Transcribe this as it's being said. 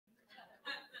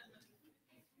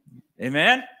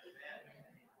Amen?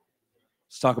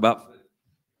 Let's talk about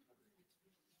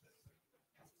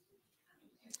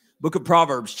Book of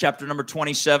Proverbs, chapter number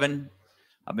 27.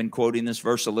 I've been quoting this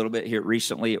verse a little bit here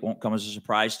recently. It won't come as a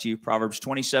surprise to you. Proverbs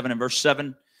 27 and verse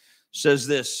 7 says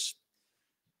this: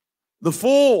 the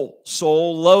full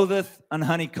soul loatheth an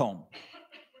honeycomb,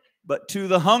 but to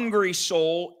the hungry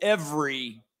soul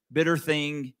every bitter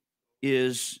thing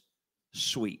is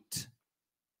sweet.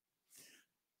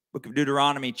 Book of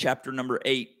Deuteronomy, chapter number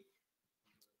 8.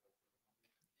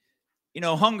 You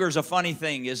know, hunger is a funny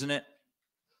thing, isn't it?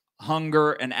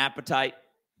 Hunger and appetite.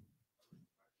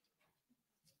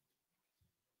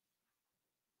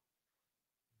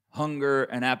 Hunger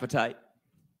and appetite.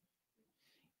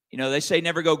 You know, they say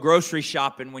never go grocery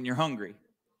shopping when you're hungry.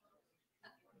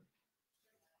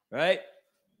 Right?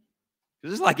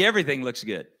 Because it's like everything looks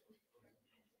good.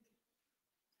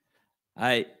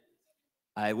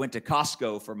 I went to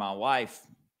Costco for my wife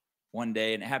one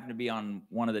day, and it happened to be on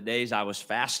one of the days I was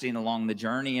fasting along the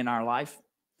journey in our life.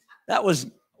 That was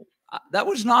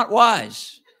not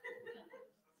wise.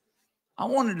 I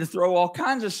wanted to throw all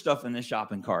kinds of stuff in the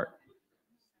shopping cart.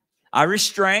 I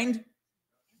restrained.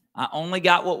 I only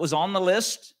got what was on the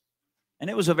list, and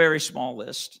it was a very small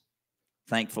list,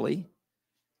 thankfully.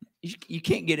 You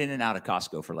can't get in and out of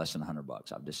Costco for less than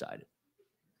 $100, I've decided.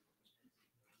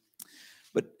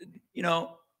 But, you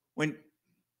know, when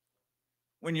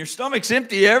your stomach's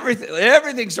empty,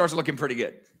 everything starts looking pretty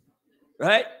good,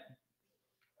 right?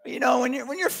 You know, when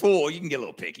you're full, you can get a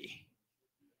little picky.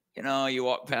 You know, you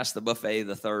walk past the buffet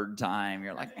the third time,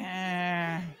 you're like,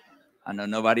 I know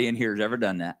nobody in here has ever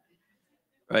done that,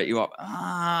 right? You walk,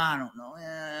 I don't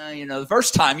know, you know, the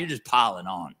first time you're just piling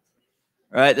on,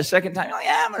 right? The second time, you're like,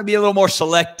 I'm going to be a little more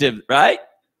selective, right?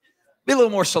 Be a little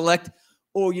more selective.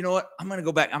 Oh, you know what? I'm going to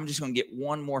go back. I'm just going to get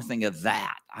one more thing of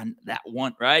that. That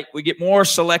one, right? We get more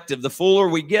selective. The fuller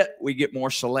we get more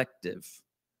selective.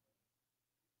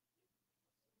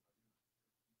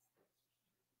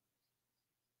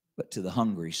 But to the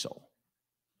hungry soul,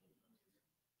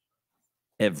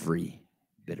 every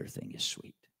bitter thing is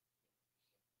sweet.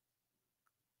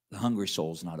 The hungry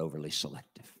soul is not overly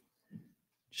selective.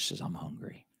 Just says, I'm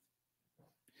hungry.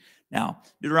 Now,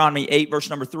 Deuteronomy 8, verse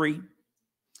number 3.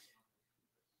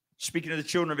 Speaking to the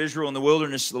children of Israel in the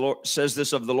wilderness, the Lord says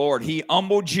this of the Lord: He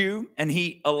humbled you and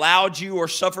He allowed you or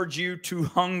suffered you to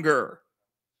hunger.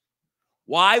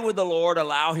 Why would the Lord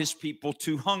allow His people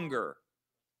to hunger?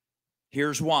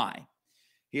 Here's why.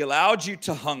 He allowed you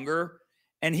to hunger,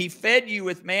 and He fed you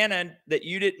with manna that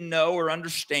you didn't know or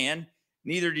understand,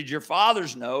 neither did your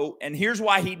fathers know. And here's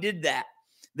why He did that: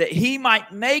 that He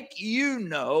might make you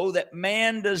know that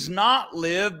man does not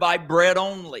live by bread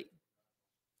only,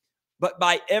 but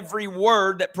by every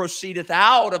word that proceedeth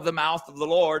out of the mouth of the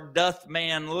Lord doth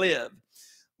man live.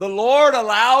 The Lord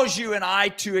allows you and I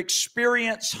to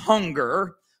experience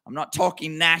hunger. I'm not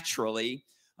talking naturally.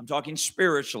 I'm talking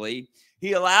spiritually.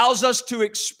 He allows us to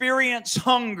experience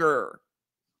hunger,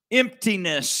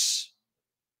 emptiness,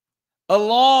 a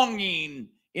longing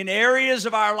in areas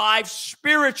of our life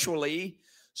spiritually,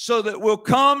 so that we'll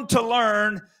come to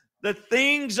learn the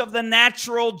things of the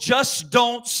natural just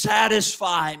don't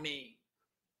satisfy me.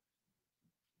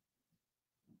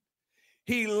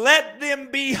 He let them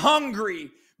be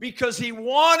hungry because He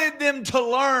wanted them to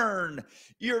learn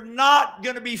you're not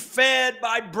going to be fed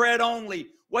by bread only.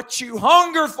 What you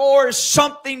hunger for is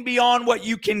something beyond what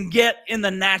you can get in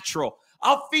the natural.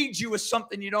 I'll feed you with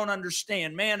something you don't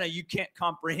understand. Manna you can't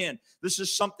comprehend. This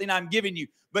is something I'm giving you.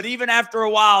 But even after a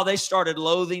while, they started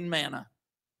loathing manna.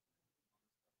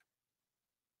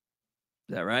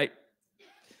 Is that right?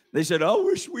 They said, I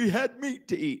wish we had meat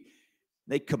to eat.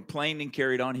 They complained and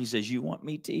carried on. He says, you want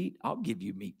meat to eat? I'll give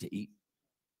you meat to eat.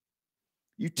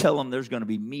 You tell them there's going to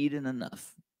be meat and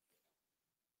enough.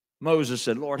 Moses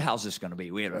said, Lord, how's this going to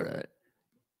be? We had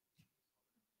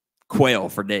quail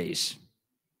for days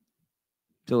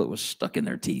till it was stuck in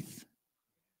their teeth.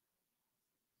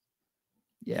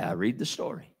 Yeah, read the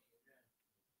story.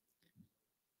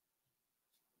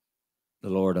 The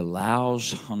Lord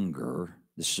allows hunger.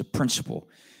 This is a principle.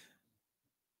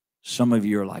 Some of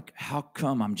you are like, how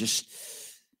come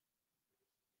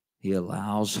He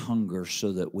allows hunger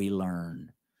so that we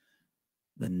learn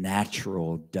the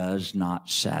natural does not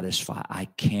satisfy. I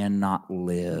cannot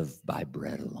live by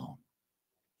bread alone.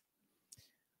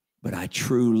 But I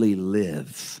truly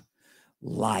live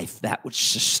life, that which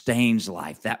sustains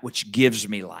life, that which gives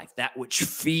me life, that which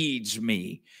feeds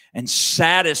me and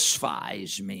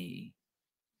satisfies me,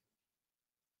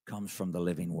 comes from the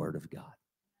living Word of God.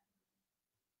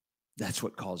 That's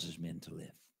what causes men to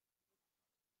live.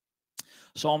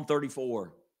 Psalm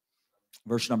 34.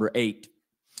 Verse number 8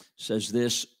 says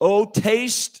this, "Oh,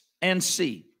 taste and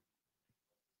see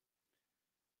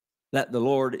that the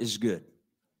Lord is good."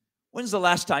 When's the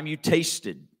last time you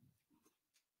tasted?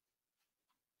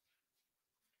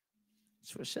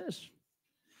 That's what it says.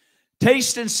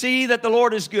 Taste and see that the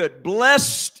Lord is good.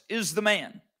 Blessed is the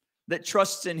man that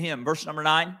trusts in him. Verse number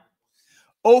 9.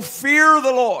 "Oh, fear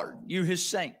the Lord, you his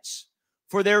saints,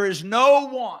 for there is no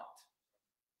want."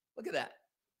 Look at that.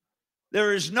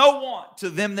 "There is no want to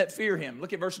them that fear him."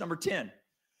 Look at verse number 10.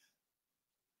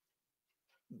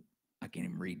 I can't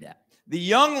even read that. "The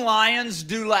young lions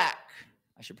do lack."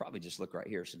 I should probably just look right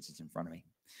here since it's in front of me.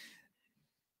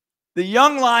 "The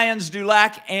young lions do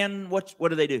lack," and what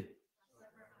do?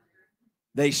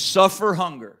 They suffer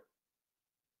hunger.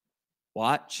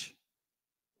 Watch.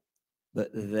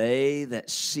 "But they that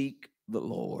seek the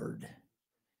Lord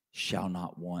shall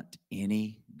not want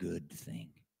any good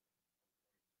thing."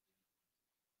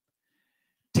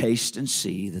 Taste and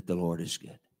see that the Lord is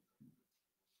good.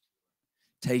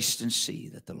 Taste and see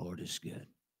that the Lord is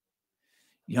good.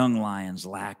 Young lions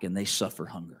lack and they suffer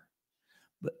hunger.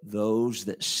 But those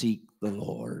that seek the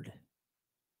Lord,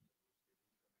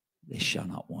 they shall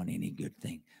not want any good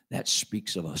thing. That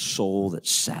speaks of a soul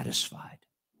that's satisfied.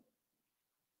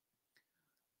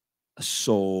 A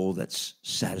soul that's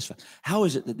satisfied. How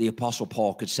is it that the Apostle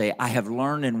Paul could say, "I have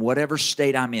learned in whatever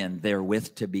state I'm in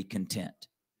therewith to be content"?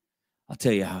 I'll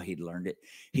tell you how he'd learned it.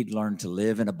 He'd learned to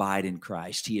live and abide in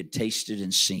Christ. He had tasted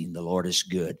and seen the Lord is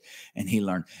good. And he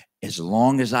learned, as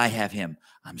long as I have him,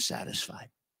 I'm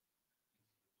satisfied.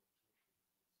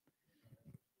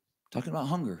 Talking about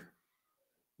hunger.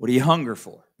 What do you hunger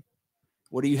for?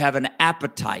 What do you have an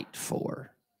appetite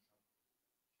for?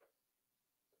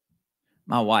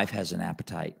 My wife has an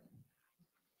appetite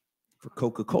for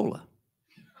Coca-Cola.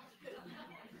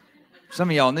 Some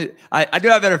of y'all knew. I knew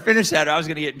I better finish that or I was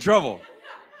going to get in trouble.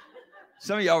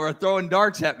 Some of y'all were throwing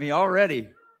darts at me already.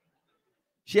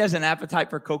 She has an appetite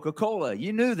for Coca-Cola.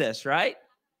 You knew this, right?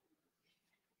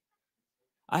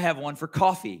 I have one for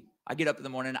coffee. I get up in the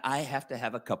morning, I have to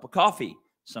have a cup of coffee.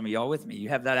 Some of y'all with me, you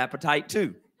have that appetite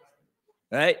too,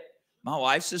 right? My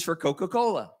wife's is for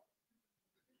Coca-Cola.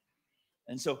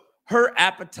 And so her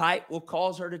appetite will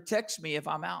cause her to text me if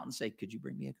I'm out and say, "Could you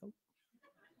bring me a Coke?"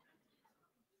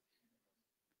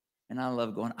 And I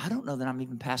love going, I don't know that I'm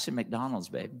even passing McDonald's,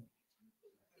 babe.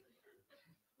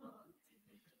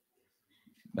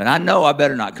 But I know I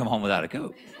better not come home without a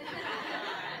Coke.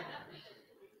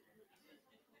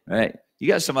 Right? You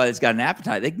got somebody that's got an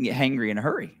appetite, they can get hangry in a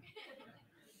hurry.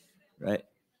 Right?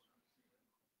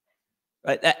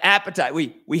 Right? That appetite,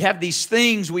 we have these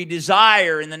things we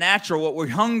desire in the natural, what we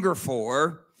hunger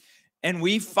for, and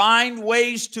we find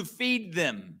ways to feed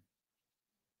them.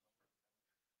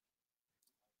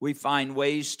 We find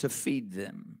ways to feed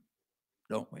them,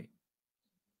 don't we?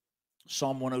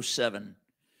 Psalm 107,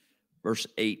 verse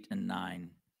 8 and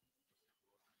 9.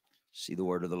 See the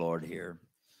word of the Lord here.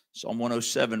 Psalm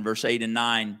 107, verse 8 and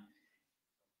 9.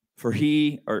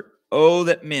 Oh,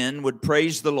 that men would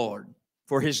praise the Lord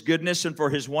for his goodness and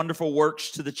for his wonderful works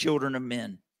to the children of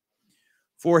men.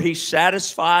 For he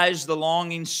satisfies the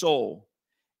longing soul,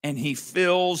 and he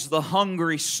fills the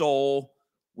hungry soul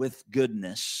with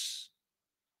goodness.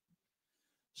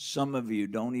 Some of you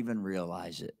don't even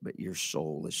realize it, but your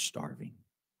soul is starving.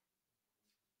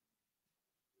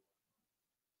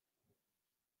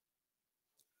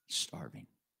 Starving.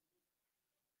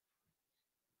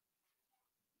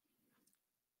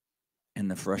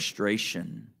 And the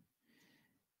frustration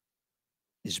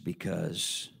is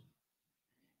because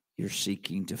you're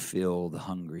seeking to fill the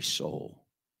hungry soul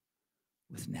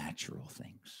with natural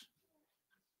things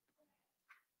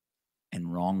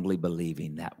and wrongly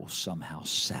believing that will somehow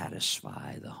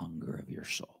satisfy the hunger of your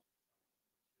soul.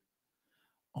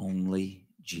 Only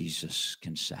Jesus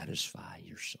can satisfy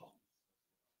your soul.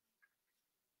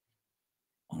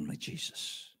 Only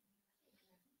Jesus.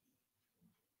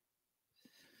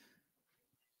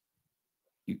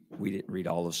 We didn't read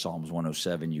all of Psalms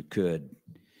 107. You could.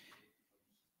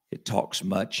 It talks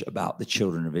much about the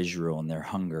children of Israel and their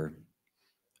hunger.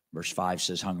 Verse 5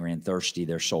 says, hungry and thirsty,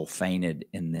 their soul fainted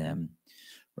in them.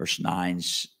 Verse 9,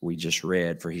 we just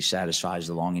read, for he satisfies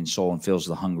the longing soul and fills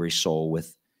the hungry soul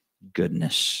with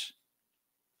goodness.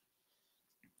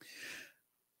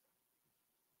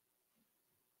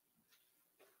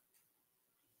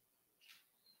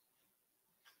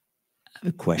 I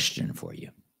have a question for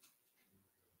you.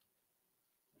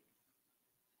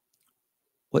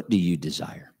 What do you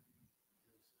desire?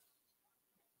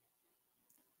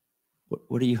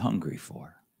 What are you hungry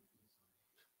for?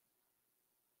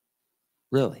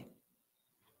 Really?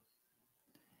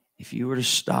 if you were to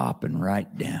stop and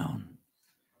write down,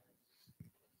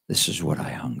 this is what I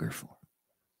hunger for.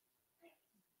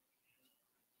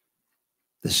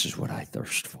 This is what I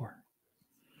thirst for.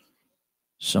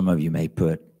 Some of you may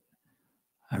put,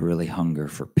 I really hunger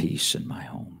for peace in my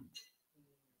home.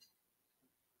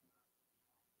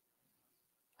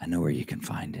 I know where you can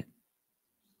find it.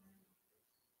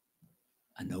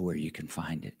 I know where you can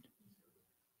find it.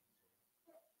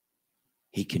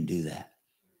 He can do that.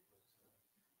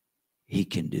 He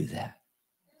can do that.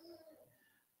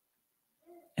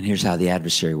 And here's how the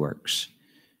adversary works.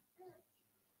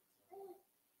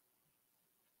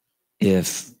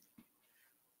 If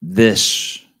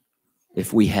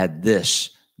we had this,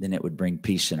 then it would bring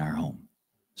peace in our home.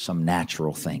 Some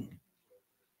natural thing.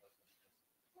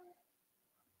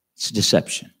 It's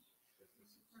deception.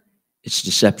 It's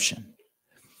deception.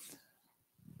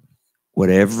 What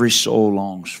every soul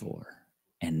longs for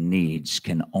and needs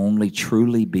can only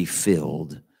truly be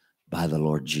filled by the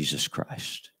Lord Jesus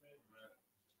Christ.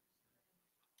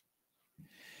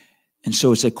 And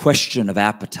so it's a question of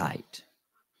appetite.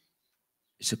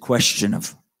 It's a question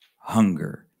of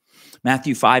hunger.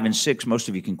 Matthew 5 and 6, most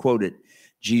of you can quote it.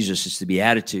 Jesus, it's the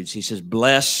Beatitudes. He says,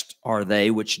 blessed are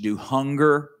they which do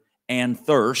hunger and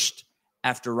thirst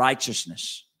after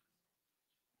righteousness.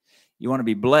 You want to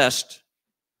be blessed?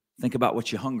 Think about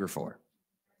what you hunger for.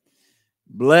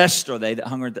 Blessed are they that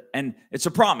hunger, and it's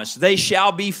a promise. They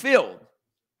shall be filled.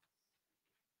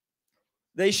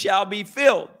 They shall be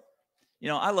filled. You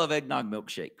know, I love eggnog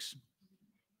milkshakes.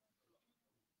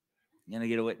 You gonna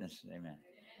get a witness? Amen.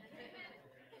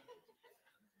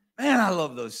 Man, I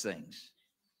love those things.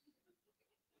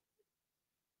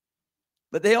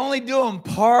 But they only do them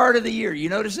part of the year. You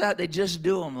notice that? They just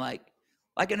do them like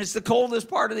and it's the coldest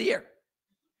part of the year.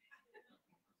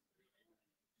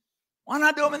 Why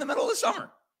not do them in the middle of the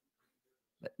summer?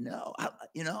 But no,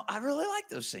 I really like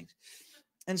those things.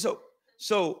 And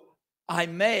so I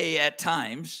may at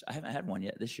times, I haven't had one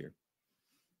yet this year.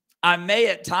 I may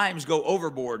at times go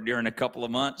overboard during a couple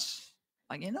of months.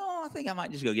 Like, I think I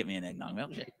might just go get me an eggnog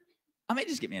milkshake. I may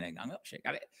just get me an eggnog milkshake.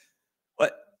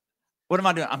 What am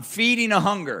I doing? I'm feeding a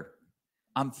hunger.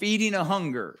 I'm feeding a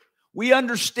hunger. We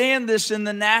understand this in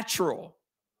the natural.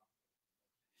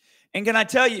 And can I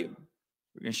tell you,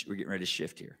 we're getting ready to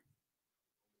shift here.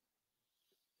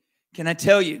 Can I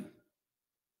tell you,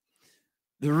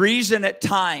 the reason at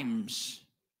times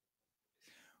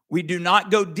we do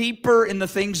not go deeper in the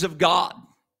things of God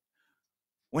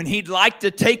when He'd like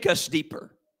to take us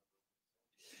deeper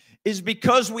is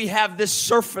because we have this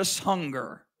surface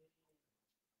hunger.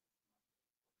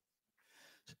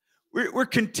 We're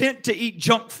content to eat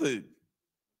junk food.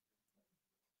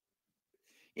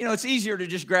 It's easier to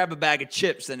just grab a bag of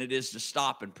chips than it is to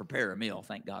stop and prepare a meal.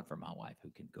 Thank God for my wife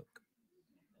who can cook.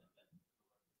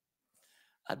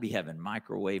 I'd be having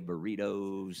microwave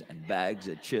burritos and bags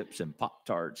of chips and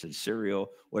Pop-Tarts and cereal,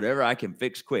 whatever I can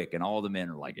fix quick. And all the men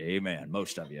are like, amen.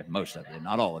 Most of you,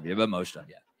 not all of you, but most of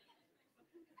you.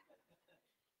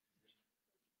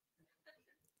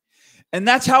 And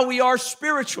that's how we are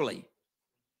spiritually.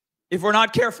 If we're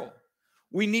not careful,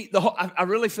 we need I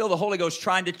really feel the Holy Ghost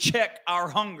trying to check our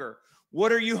hunger.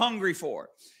 What are you hungry for?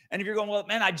 And if you're going, well,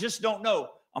 man, I just don't know.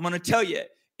 I'm going to tell you,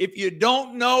 if you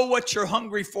don't know what you're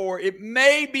hungry for, it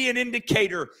may be an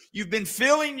indicator you've been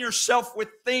filling yourself with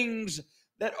things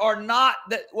that are not,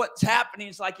 that what's happening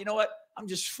is like, you know what? I'm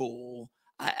just full.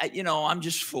 I'm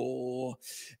just full.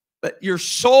 But your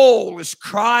soul is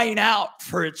crying out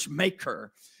for its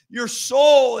maker. Your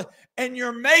soul and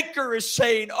your maker is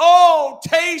saying, oh,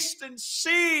 taste and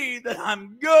see that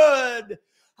I'm good.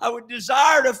 I would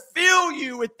desire to fill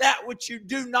you with that which you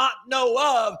do not know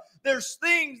of. There's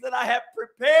things that I have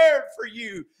prepared for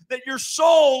you that your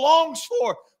soul longs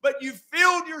for, but you've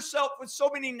filled yourself with so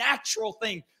many natural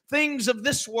things of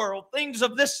this world, things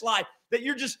of this life, that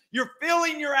you're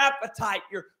filling your appetite.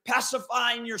 You're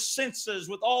pacifying your senses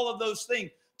with all of those things.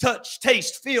 Touch,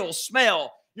 taste, feel,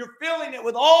 smell. You're filling it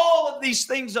with all of these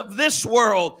things of this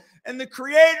world. And the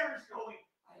Creator is going,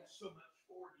 I have so much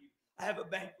for you. I have a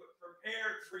banquet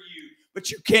prepared for you.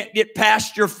 But you can't get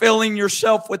past your filling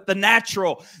yourself with the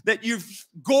natural, that you've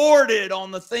gourded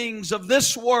on the things of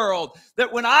this world,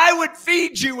 that when I would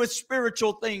feed you with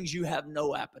spiritual things, you have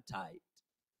no appetite.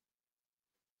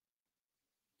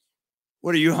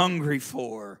 What are you hungry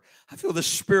for? I feel the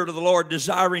Spirit of the Lord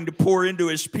desiring to pour into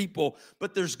His people,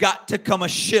 but there's got to come a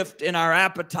shift in our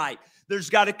appetite. There's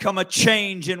got to come a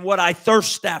change in what I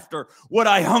thirst after, what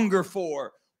I hunger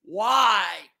for. Why?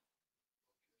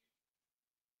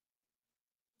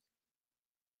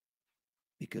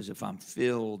 Because if I'm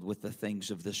filled with the things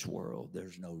of this world,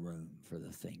 there's no room for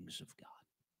the things of God.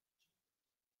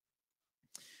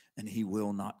 and he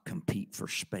will not compete for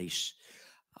space.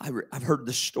 I've heard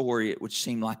the story. It would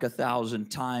seem like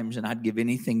 1,000 times, and I'd give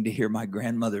anything to hear my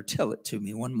grandmother tell it to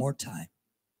me one more time.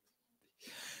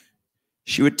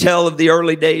 She would tell of the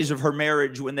early days of her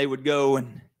marriage when they would go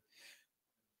and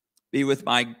be with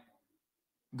my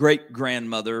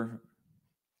great-grandmother.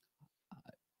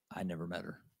 I never met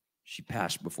her. She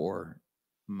passed before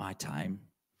my time.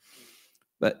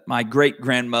 But my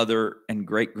great-grandmother and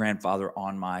great-grandfather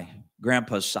on my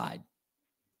grandpa's side.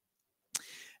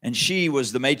 And she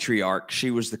was the matriarch. She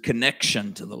was the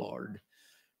connection to the Lord.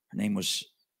 Her name was,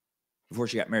 before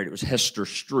she got married, it was Hester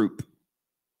Stroop.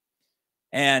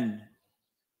 And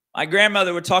my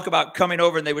grandmother would talk about coming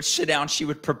over and they would sit down. She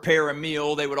would prepare a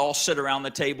meal. They would all sit around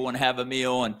the table and have a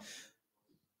meal. And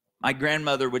my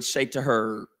grandmother would say to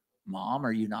her, Mom,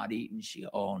 are you not eating? She,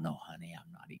 oh, no, honey,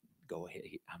 I'm not eating. Go ahead.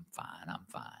 I'm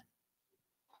fine.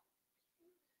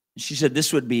 And she said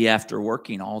this would be after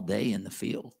working all day in the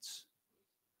fields.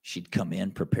 She'd come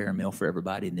in, prepare a meal for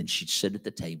everybody, and then she'd sit at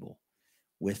the table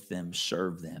with them,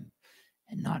 serve them,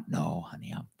 and not, no,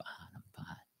 honey, I'm fine.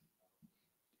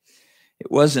 It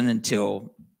wasn't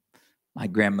until my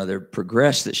grandmother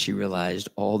progressed that she realized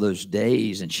all those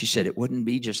days, and she said it wouldn't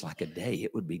be just like a day.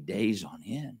 It would be days on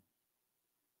end.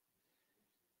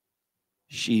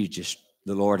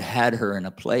 The Lord had her in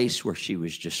a place where she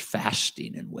was just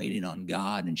fasting and waiting on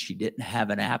God, and she didn't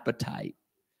have an appetite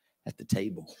at the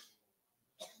table.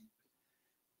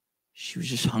 She was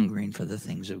just hungering for the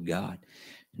things of God.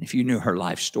 And if you knew her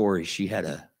life story, she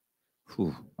had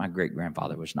my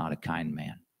great-grandfather was not a kind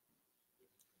man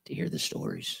to hear the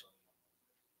stories.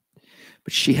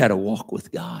 But she had a walk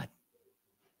with God.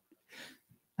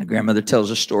 My grandmother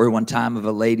tells a story one time of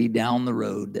a lady down the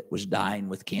road that was dying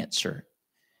with cancer.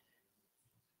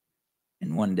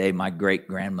 And one day my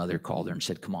great-grandmother called her and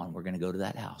said, come on, we're going to go to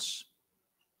that house.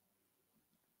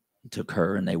 And took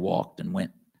her and they walked and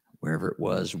went wherever it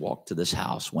was, walked to this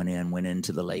house, went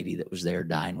into the lady that was there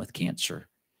dying with cancer.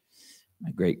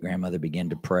 My great-grandmother began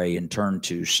to pray and turned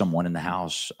to someone in the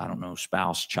house, I don't know,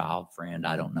 spouse, child, friend,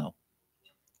 I don't know.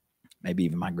 Maybe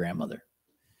even my grandmother.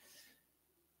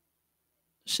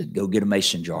 Said, go get a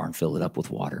mason jar and fill it up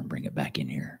with water and bring it back in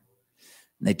here.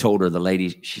 And they told her, the lady,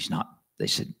 they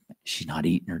said, she's not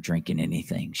eating or drinking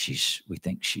anything. We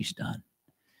think she's done.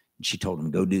 And she told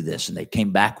them, go do this. And they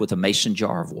came back with a mason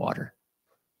jar of water.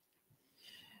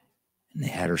 And they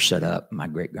had her set up. My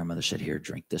great-grandmother said, here,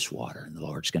 drink this water, and the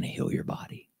Lord's going to heal your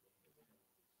body.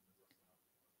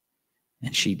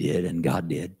 And she did, and God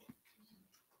did.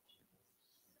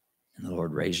 And the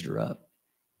Lord raised her up,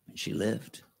 and she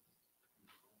lived.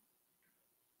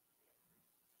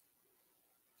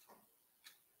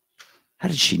 How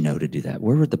did she know to do that?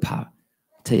 Where would the power?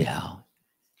 I'll tell you how.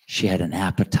 She had an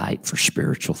appetite for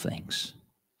spiritual things.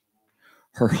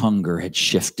 Her hunger had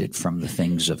shifted from the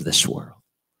things of this world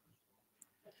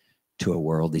to a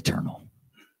world eternal.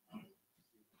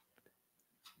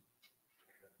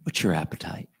 What's your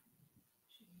appetite?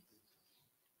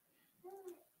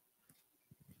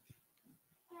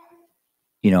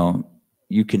 You know,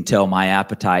 you can tell my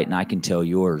appetite and I can tell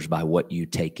yours by what you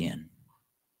take in.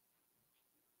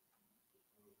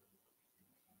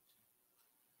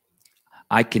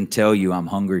 I can tell you I'm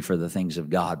hungry for the things of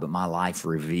God, but my life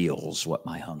reveals what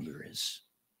my hunger is.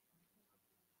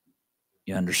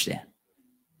 You understand?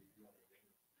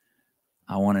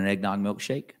 I want an eggnog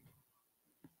milkshake.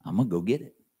 I'm going to go get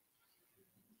it.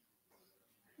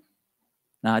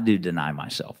 Now, I do deny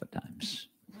myself at times.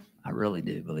 I really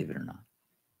do, believe it or not.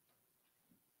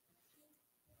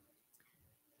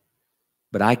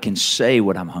 But I can say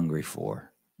what I'm hungry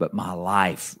for, but my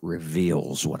life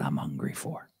reveals what I'm hungry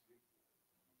for.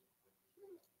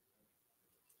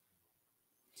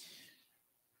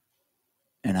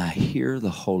 And I hear the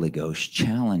Holy Ghost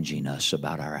challenging us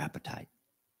about our appetite.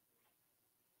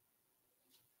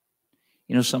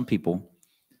 You know, some people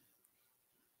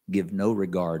give no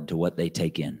regard to what they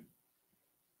take in.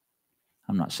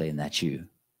 I'm not saying that's you.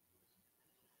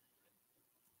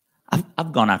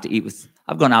 I've gone out to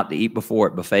eat before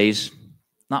at buffets.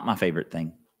 Not my favorite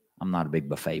thing. I'm not a big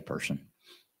buffet person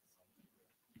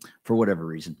for whatever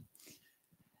reason.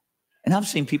 And I've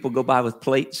seen people go by with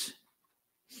plates,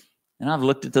 and I've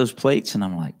looked at those plates and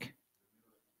I'm like,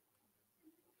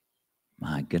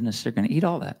 my goodness, they're going to eat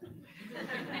all that.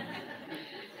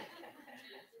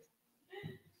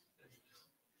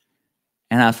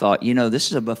 And I thought, you know, this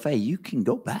is a buffet. You can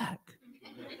go back.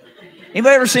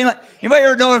 Anybody ever seen like? Anybody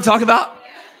ever know what I'm talking about?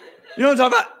 You know what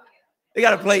I'm talking about? They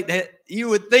got a plate that you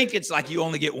would think it's like you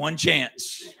only get one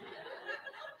chance.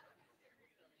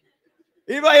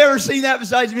 Anybody ever seen that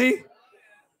besides me?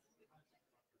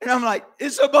 And I'm like,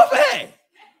 it's a buffet.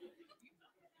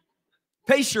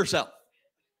 Pace yourself.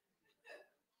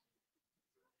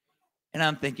 And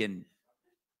I'm thinking,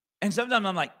 and sometimes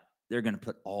I'm like, they're going to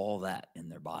put all that in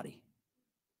their body.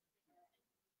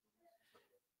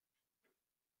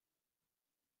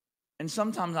 And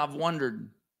sometimes I've wondered,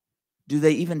 do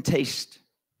they even taste?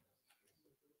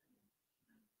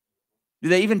 Do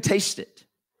they even taste it?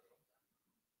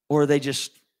 Or are they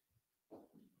just...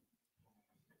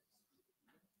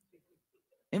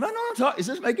 Anybody know what I'm talking? Is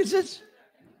this making sense?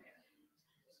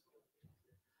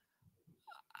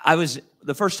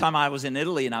 The first time I was in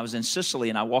Italy and I was in Sicily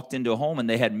and I walked into a home and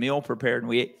they had meal prepared and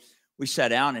we ate. We sat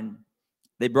down and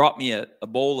they brought me a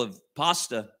bowl of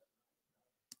pasta.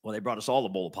 Well, they brought us all a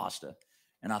bowl of pasta.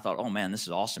 And I thought, oh man, this is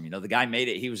awesome. The guy made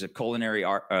it. He was a culinary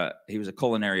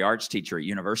arts teacher at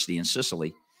university in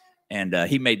Sicily. And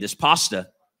he made this pasta.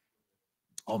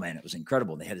 Oh man, it was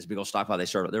incredible. They had this big old stockpile.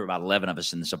 There were about 11 of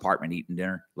us in this apartment eating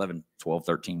dinner, 11, 12,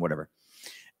 13, whatever.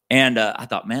 And I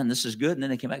thought, man, this is good. And then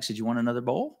they came back and said, you want another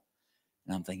bowl?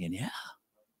 And I'm thinking, yeah,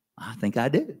 I think I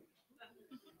do.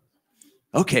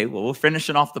 Okay, well, we're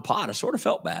finishing off the pot. I sort of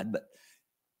felt bad, but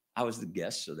I was the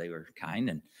guest, so they were kind,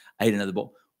 and I ate another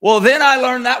bowl. Well, then I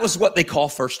learned that was what they call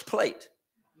first plate.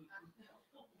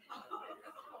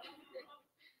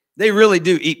 They really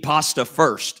do eat pasta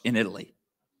first in Italy.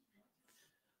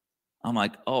 I'm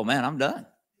like, oh, man, I'm done.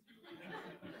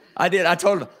 I did. I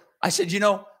told them. I said, I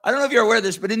don't know if you're aware of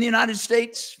this, but in the United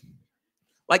States,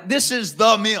 like this is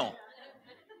the meal.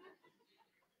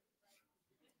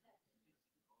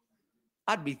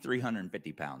 I'd be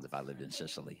 350 pounds if I lived in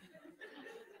Sicily.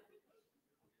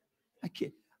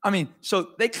 So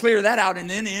they clear that out, and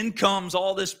then in comes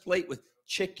all this plate with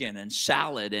chicken and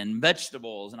salad and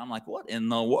vegetables. And I'm like, what in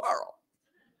the world?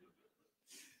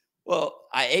 Well,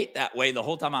 I ate that way the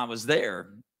whole time I was there.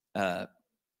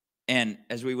 And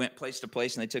as we went place to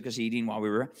place, and they took us eating while we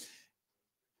were.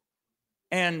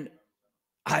 And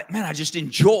I just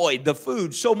enjoyed the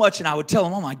food so much. And I would tell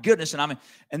them, oh my goodness.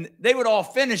 And they would all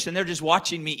finish and they're just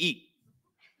watching me eat.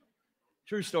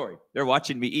 True story. They're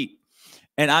watching me eat.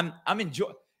 And I'm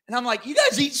enjoying. And I'm like, you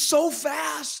guys eat so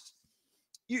fast.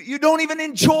 You don't even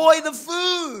enjoy the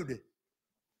food.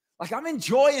 Like I'm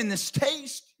enjoying this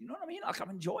taste. You know what I mean? Like I'm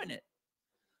enjoying it.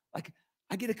 Like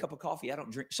I get a cup of coffee. I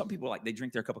don't drink. Some people they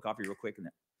drink their cup of coffee real quick. And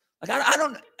then, I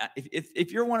don't,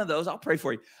 if you're one of those, I'll pray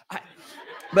for you.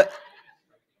 But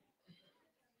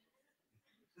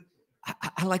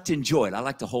I like to enjoy it. I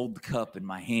like to hold the cup in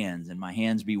my hands and my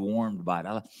hands be warmed by it.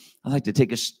 I like to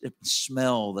take a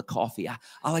smell the coffee.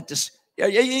 I like to,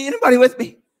 anybody with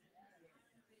me?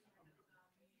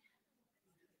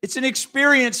 It's an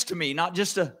experience to me, not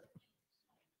just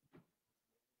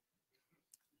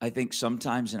I think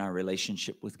sometimes in our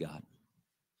relationship with God,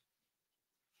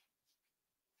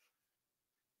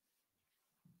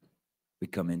 we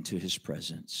come into his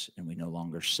presence and we no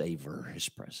longer savor his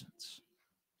presence.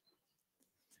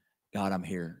 God, I'm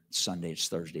here. It's Sunday, it's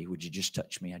Thursday. Would you just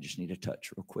touch me? I just need a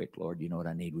touch real quick, Lord. You know what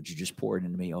I need. Would you just pour it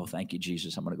into me? Oh, thank you,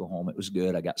 Jesus. I'm going to go home. It was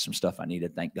good. I got some stuff I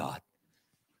needed. Thank God.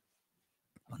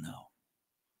 Oh, no.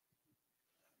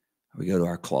 We go to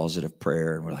our closet of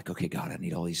prayer and we're like, okay, God, I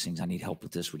need all these things. I need help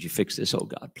with this. Would you fix this? Oh,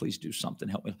 God, please do something.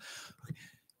 Help me. Okay.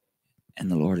 And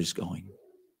the Lord is going,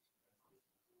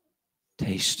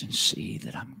 taste and see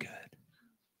that I'm good.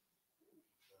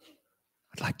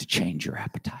 I'd like to change your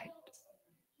appetite.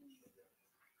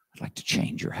 I'd like to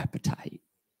change your appetite.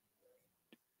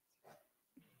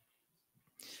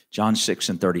 John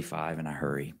 6:35, and I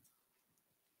hurry.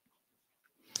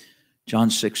 John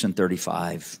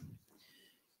 6:35,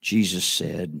 Jesus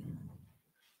said,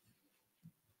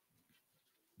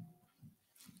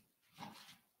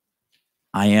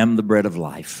 I am the bread of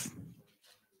life.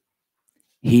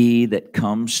 He that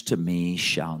comes to me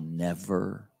shall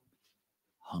never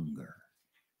hunger.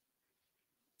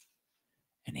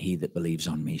 And he that believes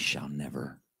on me shall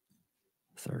never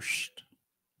thirst.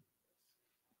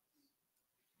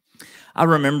 I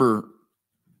remember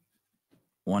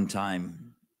one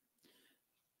time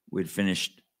we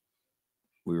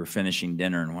were finishing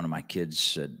dinner and one of my kids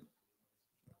said,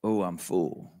 oh, I'm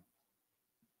full.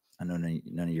 I know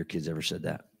none of your kids ever said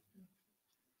that.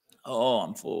 Oh,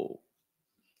 I'm full.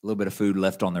 A little bit of food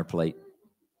left on their plate.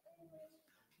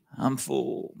 I'm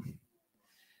full.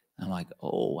 I'm like,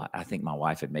 oh, I think my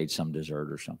wife had made some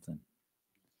dessert or something.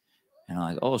 And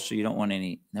I'm like, oh, so you don't want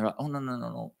any? And they're like, oh,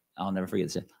 no. I'll never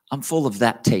forget this. I'm full of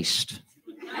that taste.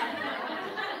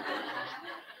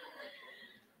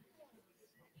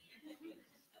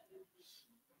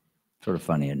 Sort of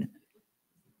funny, isn't it?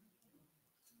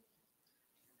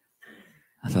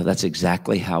 I thought that's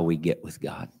exactly how we get with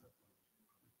God.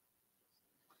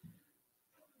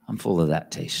 I'm full of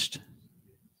that taste.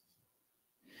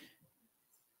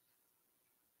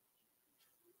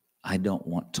 I don't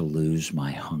want to lose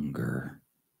my hunger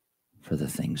for the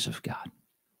things of God.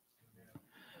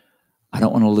 I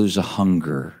don't want to lose a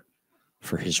hunger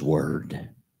for His Word.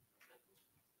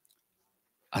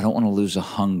 I don't want to lose a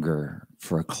hunger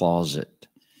for a closet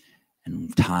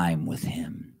and time with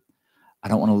Him. I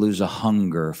don't want to lose a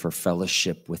hunger for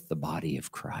fellowship with the body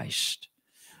of Christ.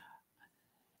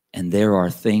 And there are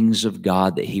things of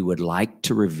God that He would like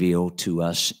to reveal to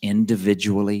us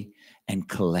individually and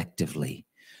collectively.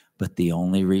 But the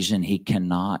only reason He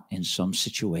cannot in some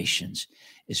situations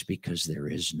is because there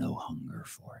is no hunger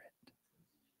for it.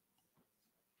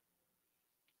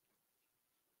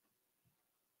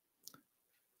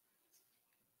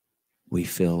 We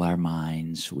fill our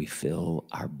minds, we fill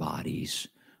our bodies,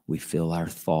 we fill our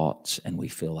thoughts, and we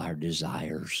fill our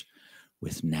desires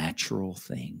with natural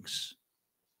things.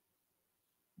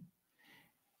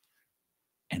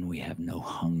 And we have no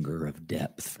hunger of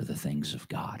depth for the things of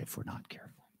God if we're not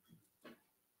careful.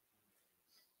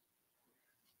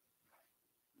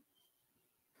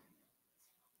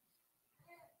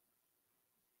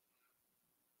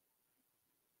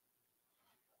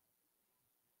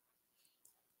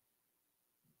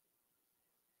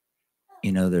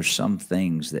 You know, there's some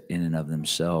things that in and of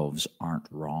themselves aren't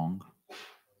wrong.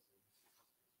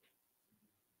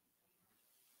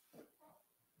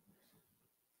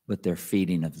 But they're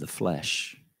feeding of the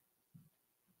flesh.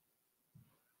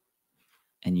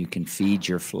 And you can feed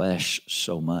your flesh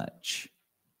so much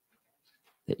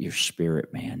that your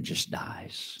spirit man just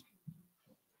dies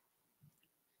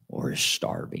or is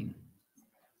starving.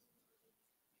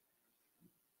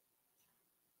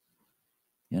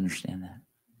 You understand that?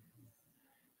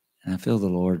 And I feel the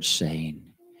Lord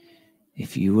saying,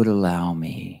 if you would allow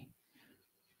me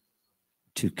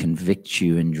to convict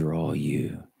you and draw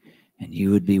you, and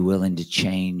you would be willing to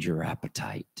change your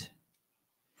appetite,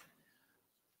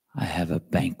 I have a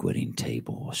banqueting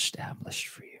table established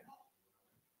for you.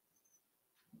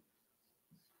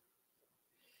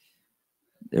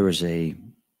 There was a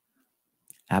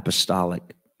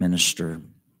apostolic minister,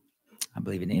 I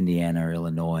believe in Indiana or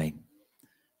Illinois.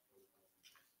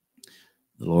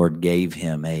 The Lord gave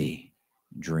him a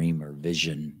dream or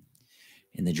vision.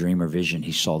 In the dream or vision,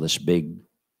 he saw this big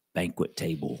banquet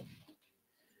table.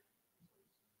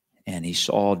 And he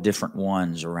saw different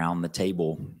ones around the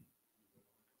table.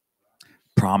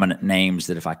 Prominent names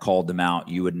that if I called them out,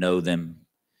 you would know them.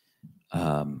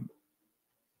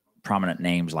 Prominent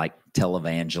names like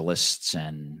televangelists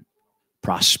and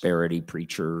prosperity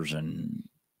preachers and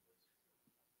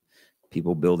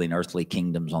people building earthly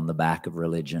kingdoms on the back of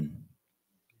religion.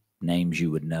 Names you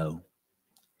would know,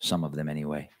 some of them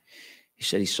anyway. He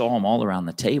said he saw them all around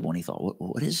the table, and he thought,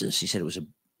 what is this? He said it was a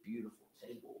beautiful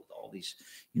table with all these,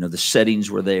 the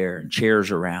settings were there and chairs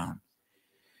around.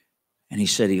 And he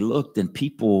said he looked, and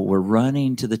people were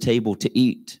running to the table to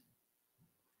eat.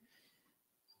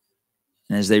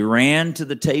 And as they ran to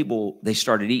the table, they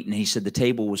started eating. He said the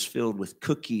table was filled with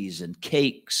cookies and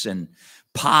cakes and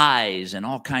pies and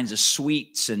all kinds of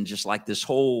sweets and just like this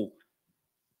whole.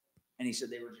 And he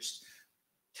said they were just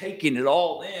taking it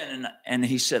all in. And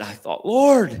he said, I thought,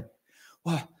 Lord,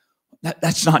 well,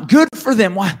 that's not good for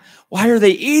them. Why are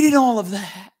they eating all of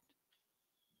that?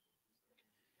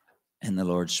 And the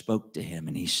Lord spoke to him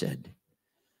and he said,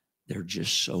 they're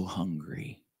just so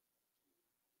hungry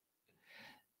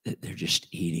that they're just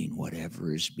eating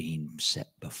whatever is being set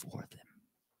before them.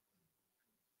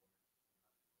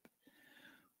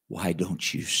 Why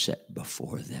don't you set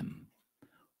before them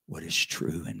what is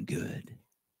true and good?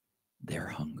 They're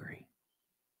hungry.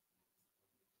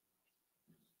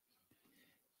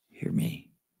 Hear me.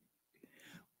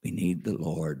 We need the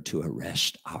Lord to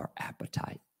arrest our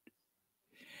appetite.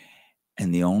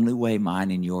 And the only way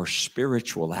mine and your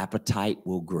spiritual appetite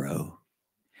will grow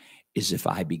is if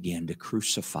I begin to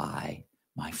crucify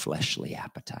my fleshly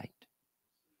appetite.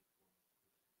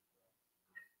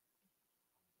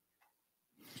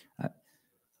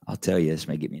 I'll tell you, this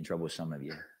may get me in trouble with some of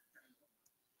you.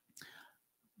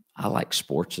 I like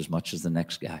sports as much as the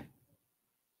next guy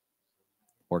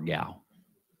or gal.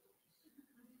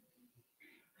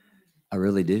 I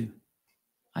really do.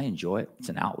 I enjoy it. It's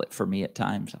an outlet for me at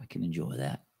times. I can enjoy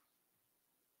that.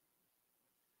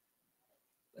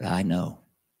 But I know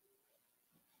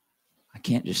I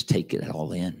can't just take it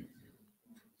all in.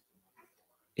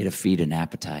 It'll feed an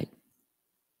appetite.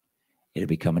 It'll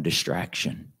become a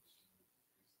distraction.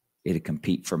 It'll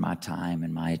compete for my time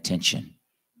and my attention.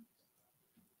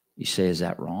 You say, is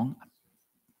that wrong?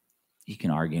 You can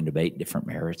argue and debate different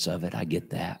merits of it. I get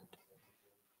that.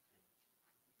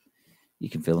 You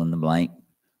can fill in the blank.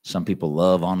 Some people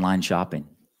love online shopping.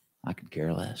 I could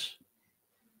care less.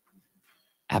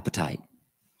 Appetite.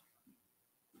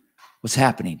 What's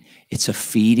happening? It's a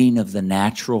feeding of the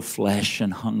natural flesh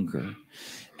and hunger.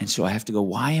 And so I have to go,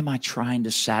 why am I trying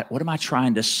to what am I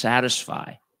trying to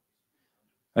satisfy?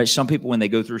 Right? Some people, when they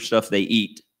go through stuff, they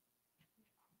eat.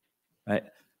 Right?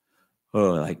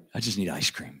 Oh, like, I just need ice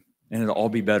cream. And it'll all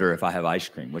be better if I have ice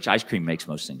cream, which ice cream makes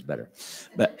most things better.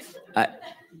 But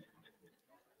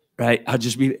right, I'll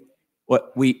just be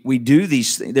what we do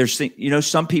these things. There's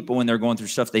some people when they're going through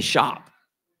stuff, they shop.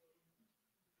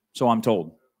 So I'm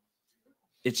told.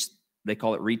 They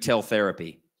call it retail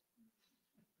therapy.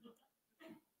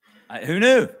 Who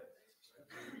knew?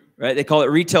 Right? They call it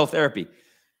retail therapy.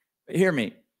 But hear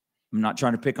me. I'm not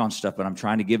trying to pick on stuff, but I'm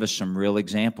trying to give us some real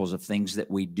examples of things that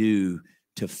we do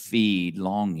to feed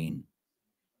longing.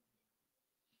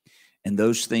 And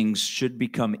those things should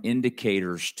become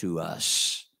indicators to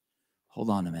us. Hold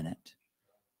on a minute.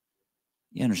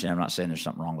 You understand, I'm not saying there's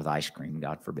something wrong with ice cream,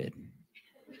 God forbid.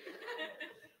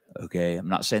 Okay, I'm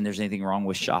not saying there's anything wrong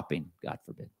with shopping, God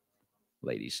forbid.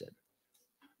 Lady said.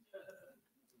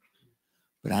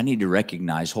 But I need to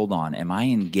recognize, hold on, am I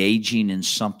engaging in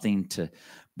something to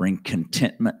bring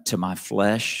contentment to my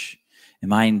flesh?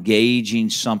 Am I engaging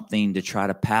something to try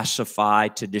to pacify,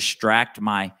 to distract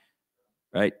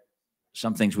right?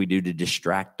 Some things we do to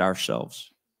distract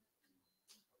ourselves.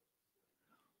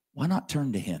 Why not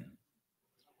turn to Him?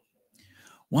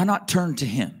 Why not turn to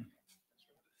Him?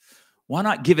 Why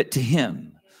not give it to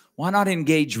Him? Why not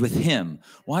engage with Him?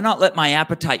 Why not let my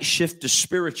appetite shift to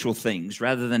spiritual things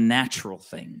rather than natural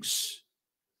things?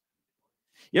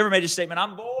 You ever made a statement,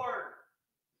 I'm bored.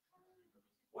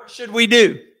 What should we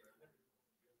do?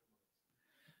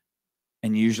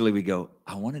 And usually we go,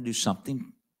 I want to do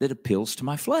something that appeals to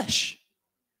my flesh.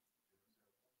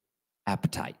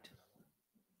 Appetite.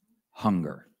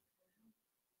 Hunger.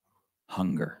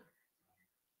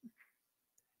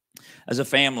 As a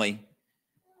family,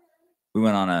 we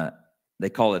went on they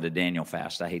call it a Daniel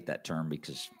fast. I hate that term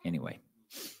because anyway.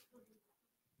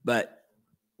 But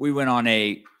we went on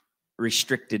a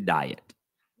restricted diet.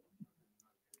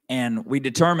 And we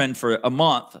determined for a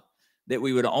month that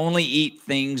we would only eat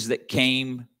things that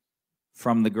came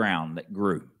from the ground, that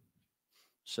grew.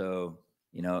 So,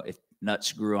 if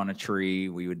nuts grew on a tree,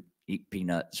 we would eat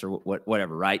peanuts or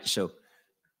whatever, right? So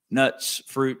nuts,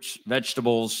 fruits,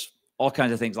 vegetables, all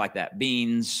kinds of things like that.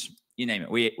 Beans, you name it.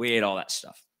 We ate all that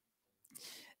stuff.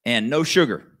 And no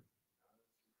sugar.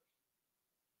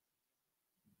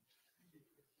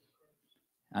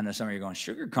 I know some of you are going,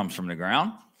 sugar comes from the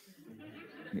ground.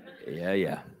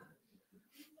 Yeah.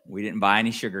 We didn't buy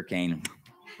any sugar cane,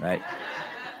 right?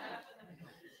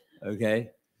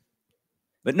 Okay.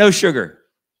 But no sugar.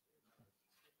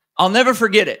 I'll never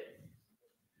forget it.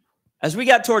 As we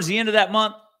got towards the end of that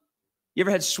month, you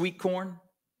ever had sweet corn?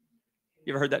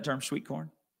 You ever heard that term, sweet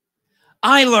corn?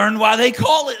 I learned why they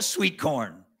call it sweet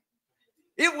corn.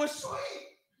 It was sweet.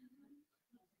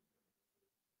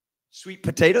 Sweet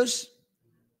potatoes,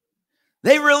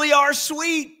 they really are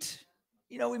sweet.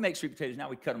 We make sweet potatoes. Now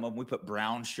we cut them up and we put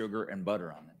brown sugar and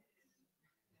butter on them.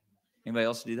 Anybody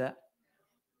else do that?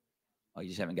 Oh, you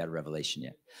just haven't got a revelation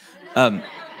yet.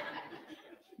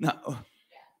 No.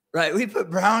 Right, we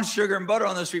put brown sugar and butter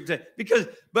on those sweet potatoes.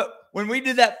 But when we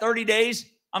did that 30 days,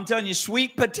 I'm telling you,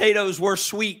 sweet potatoes were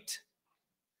sweet.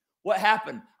 What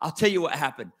happened? I'll tell you what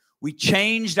happened. We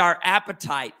changed our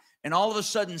appetite, and all of a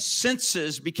sudden,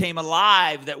 senses became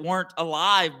alive that weren't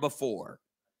alive before.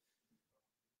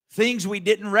 Things we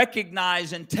didn't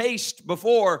recognize and taste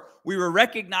before, we were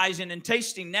recognizing and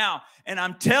tasting now. And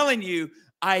I'm telling you,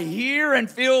 I hear and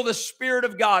feel the Spirit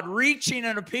of God reaching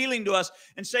and appealing to us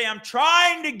and say, I'm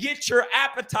trying to get your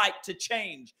appetite to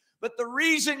change. But the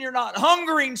reason you're not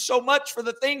hungering so much for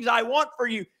the things I want for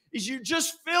you is you're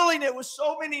just filling it with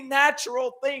so many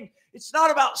natural things. It's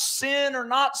not about sin or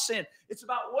not sin. It's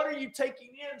about what are you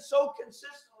taking in so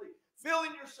consistently,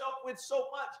 filling yourself with so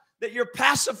much that you're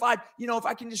pacified. If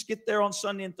I can just get there on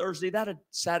Sunday and Thursday, that'd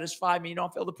satisfy me. I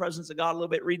feel the presence of God a little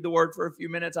bit, read the word for a few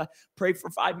minutes. I pray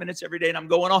for 5 minutes every day and I'm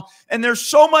going on. And there's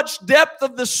so much depth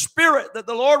of the Spirit that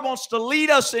the Lord wants to lead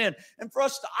us in and for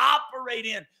us to operate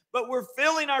in. But we're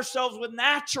filling ourselves with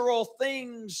natural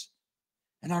things.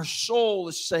 And our soul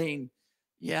is saying,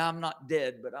 yeah, I'm not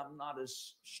dead, but I'm not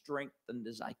as strengthened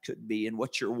as I could be. And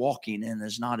what you're walking in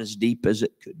is not as deep as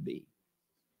it could be.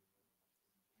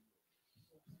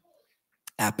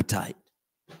 Appetite.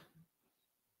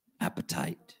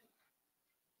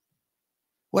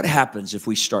 What happens if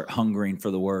we start hungering for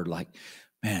the word? Like,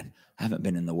 man, I haven't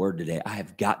been in the Word today. I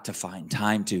have got to find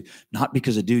time to, not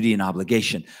because of duty and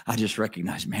obligation. I just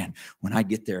recognize, man, when I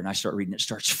get there and I start reading, it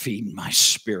starts feeding my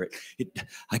spirit.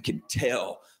 I can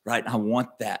tell, right? I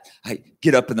want that. I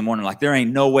get up in the morning like there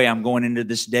ain't no way I'm going into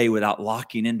this day without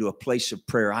locking into a place of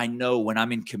prayer. I know when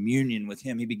I'm in communion with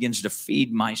Him, He begins to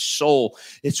feed my soul.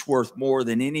 It's worth more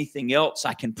than anything else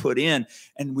I can put in.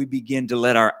 And we begin to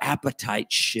let our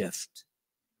appetite shift.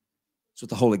 That's what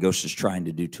the Holy Ghost is trying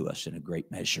to do to us in a great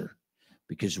measure,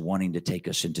 because wanting to take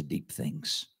us into deep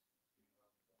things.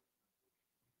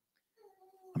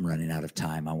 I'm running out of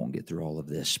time. I won't get through all of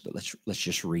this, but let's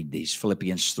just read these.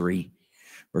 Philippians 3,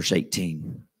 verse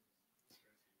 18.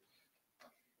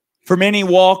 For many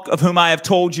walk, of whom I have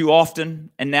told you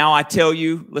often, and now I tell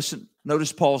you, listen,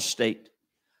 notice Paul's state.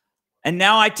 And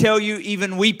now I tell you,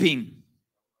 even weeping,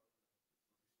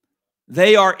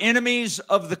 they are enemies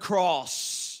of the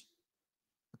cross.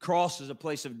 The cross is a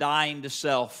place of dying to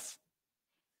self.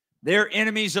 They're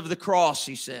enemies of the cross,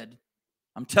 he said.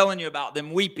 I'm telling you about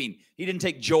them weeping. He didn't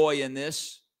take joy in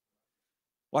this.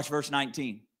 Watch verse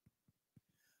 19.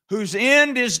 Whose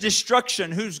end is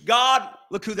destruction, whose God,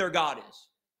 look who their God is.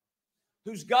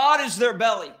 Whose God is their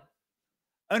belly,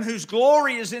 and whose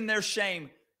glory is in their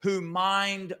shame, who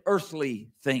mind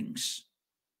earthly things.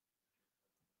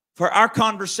 For our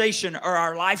conversation or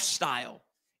our lifestyle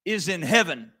is in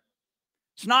heaven.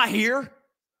 It's not here.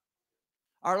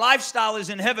 Our lifestyle is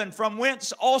in heaven, from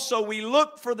whence also we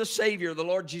look for the Savior, the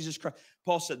Lord Jesus Christ.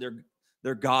 Paul said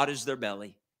their God is their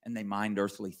belly, and they mind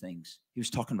earthly things. He was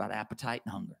talking about appetite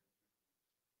and hunger.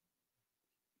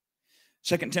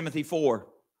 2 Timothy 4,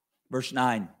 verse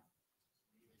 9.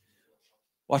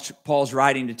 Watch Paul's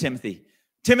writing to Timothy.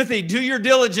 Timothy, do your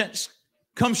diligence.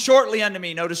 Come shortly unto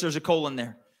me. Notice there's a colon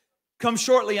there. Come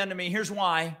shortly unto me. Here's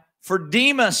why. For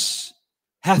Demas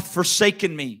hath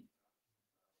forsaken me.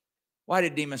 Why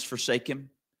did Demas forsake him?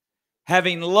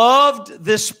 Having loved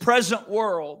this present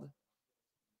world.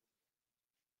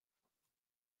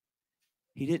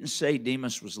 He didn't say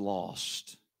Demas was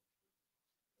lost.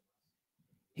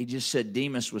 He just said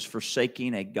Demas was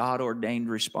forsaking a God-ordained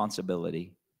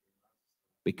responsibility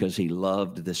because he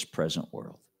loved this present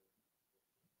world.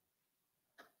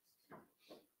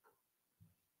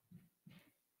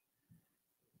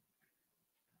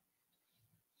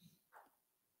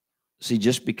 See,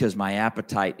 just because my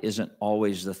appetite isn't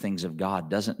always the things of God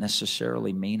doesn't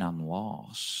necessarily mean I'm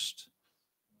lost.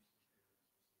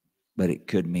 But it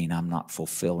could mean I'm not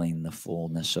fulfilling the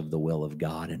fullness of the will of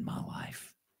God in my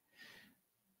life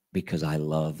because I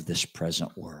love this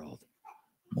present world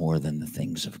more than the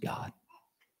things of God.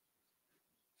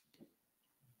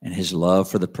 And his love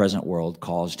for the present world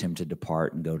caused him to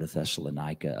depart and go to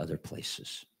Thessalonica, other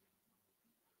places.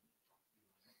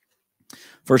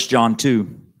 1 John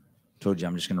 2. Told you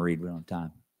I'm just going to read it on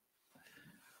time.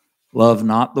 Love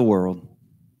not the world,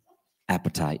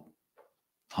 appetite,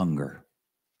 hunger.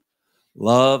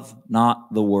 Love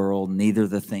not the world, neither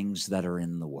the things that are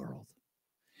in the world.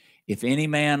 If any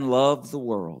man love the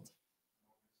world,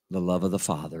 the love of the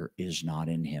Father is not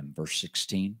in him. Verse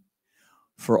 16.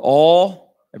 For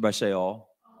all, everybody say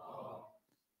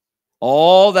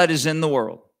all that is in the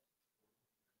world,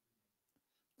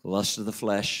 the lust of the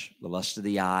flesh, the lust of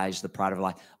the eyes, the pride of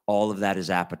life, all of that is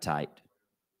appetite.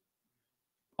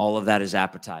 All of that is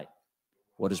appetite.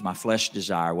 What does my flesh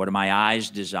desire? What do my eyes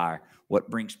desire? What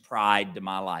brings pride to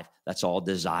my life? That's all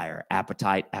desire.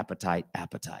 Appetite, appetite,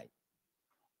 appetite.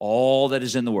 All that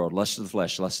is in the world, lust of the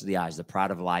flesh, lust of the eyes, the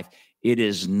pride of life, it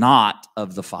is not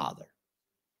of the Father,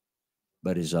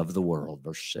 but is of the world.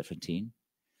 Verse 17.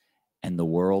 And the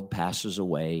world passes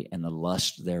away and the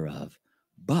lust thereof.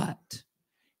 But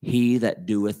he that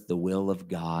doeth the will of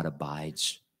God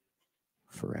abides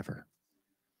forever.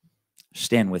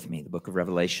 Stand with me. The book of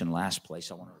Revelation, last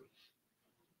place I want to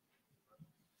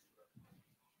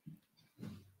read.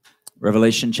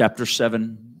 Revelation chapter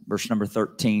 7, verse number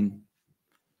 13.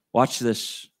 Watch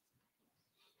this.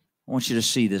 I want you to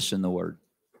see this in the Word.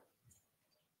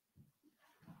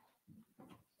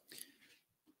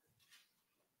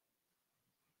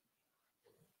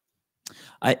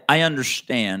 I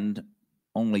understand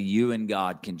only you and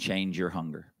God can change your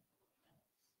hunger.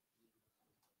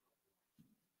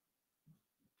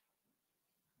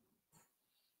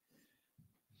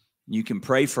 You can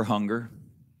pray for hunger,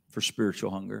 for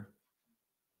spiritual hunger.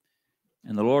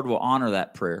 And the Lord will honor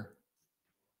that prayer.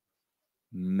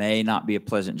 May not be a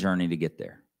pleasant journey to get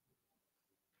there.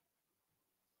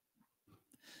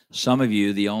 Some of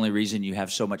you, the only reason you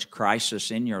have so much crisis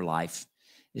in your life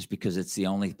is because it's the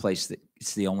only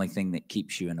thing that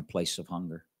keeps you in a place of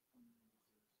hunger.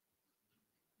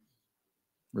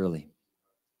 Really.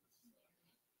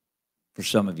 For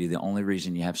some of you, the only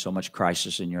reason you have so much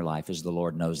crisis in your life is the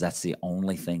Lord knows that's the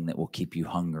only thing that will keep you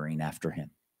hungering after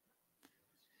him.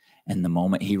 And the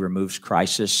moment he removes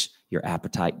crisis, your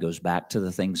appetite goes back to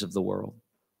the things of the world.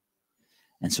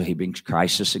 And so he brings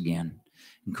crisis again.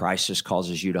 And crisis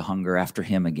causes you to hunger after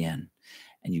him again.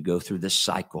 And you go through this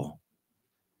cycle.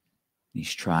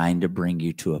 He's trying to bring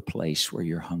you to a place where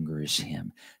your hunger is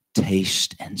him.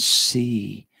 Taste and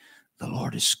see the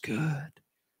Lord is good.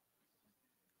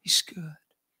 He's good.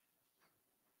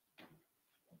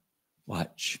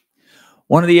 Watch.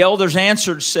 One of the elders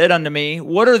answered, said unto me,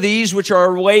 what are these which are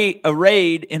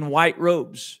arrayed in white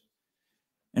robes?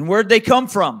 And where'd they come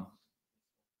from?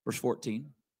 Verse 14.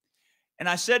 And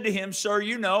I said to him, sir,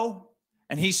 you know.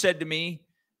 And he said to me,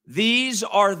 these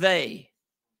are they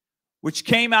which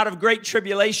came out of great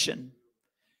tribulation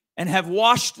and have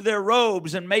washed their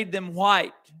robes and made them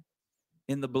white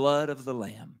in the blood of the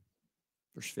Lamb.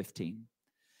 Verse 15.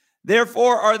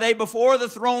 Therefore are they before the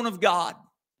throne of God,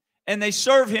 and they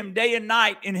serve him day and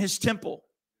night in his temple.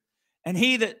 And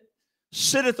he that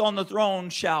sitteth on the throne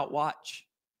shall watch.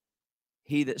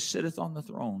 He that sitteth on the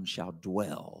throne shall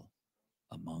dwell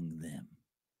among them.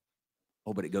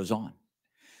 Oh, but it goes on.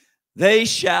 They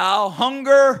shall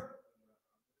hunger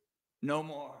no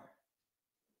more,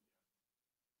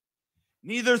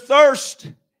 neither thirst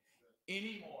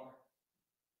anymore.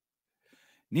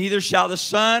 Neither shall the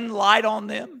sun light on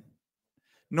them,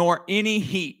 nor any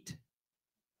heat.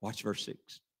 Watch verse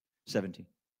 17.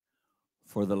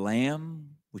 For the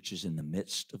Lamb which is in the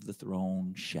midst of the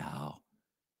throne shall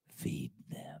feed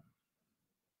them.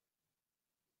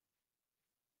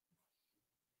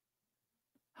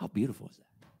 How beautiful is that?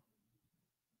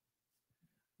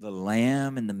 The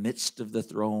Lamb in the midst of the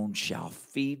throne shall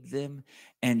feed them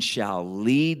and shall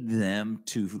lead them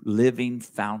to living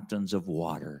fountains of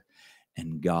water,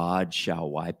 and God shall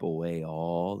wipe away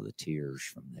all the tears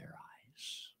from their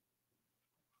eyes.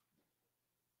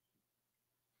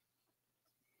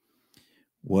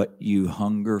 What you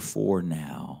hunger for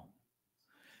now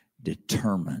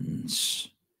determines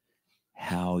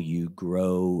how you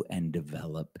grow and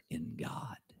develop in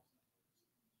God.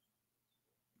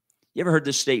 You ever heard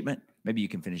this statement? Maybe you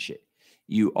can finish it.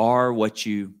 You are what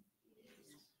you...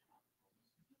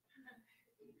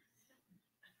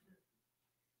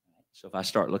 So if I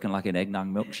start looking like an eggnog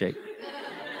milkshake,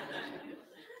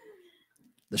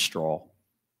 the straw.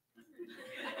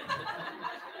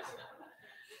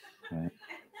 Right.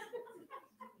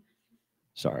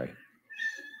 Sorry.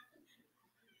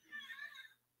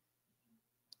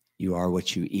 You are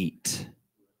what you eat.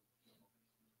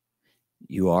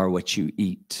 You are what you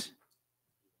eat.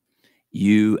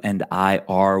 You and I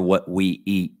are what we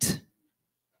eat.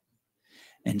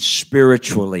 And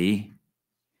spiritually,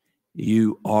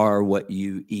 you are what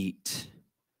you eat.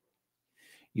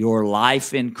 Your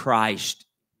life in Christ,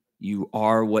 you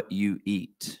are what you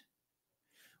eat.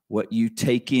 What you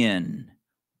take in,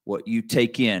 what you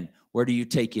take in. Where do you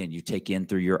take in? You take in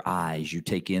through your eyes. You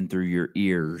take in through your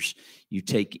ears. You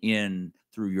take in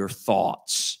through your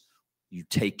thoughts. You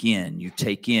take in, you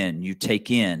take in, you take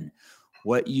in.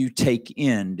 What you take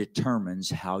in determines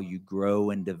how you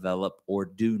grow and develop or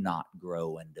do not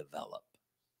grow and develop.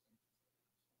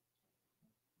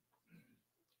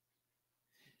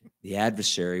 The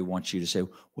adversary wants you to say,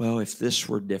 well, if this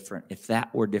were different, if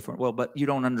that were different, well, but you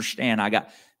don't understand.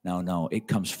 No, it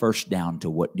comes first down to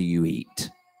what do you eat?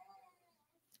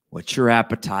 What's your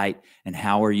appetite and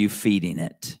how are you feeding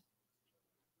it?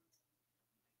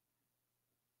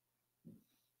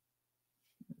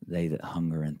 They that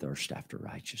hunger and thirst after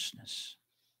righteousness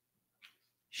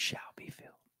shall be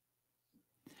filled.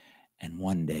 And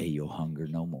one day you'll hunger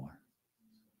no more,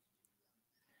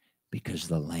 because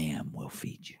the Lamb will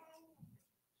feed you.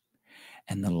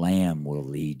 And the Lamb will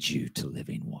lead you to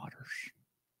living waters.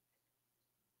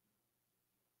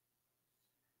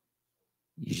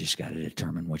 You just got to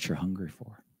determine what you're hungry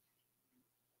for.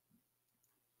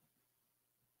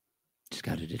 Just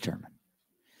got to determine.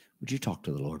 Would you talk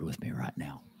to the Lord with me right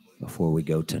now before we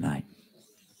go tonight?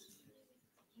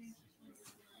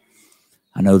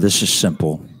 I know this is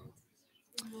simple.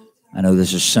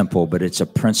 But it's a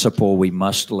principle we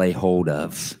must lay hold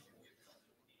of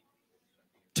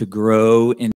to grow in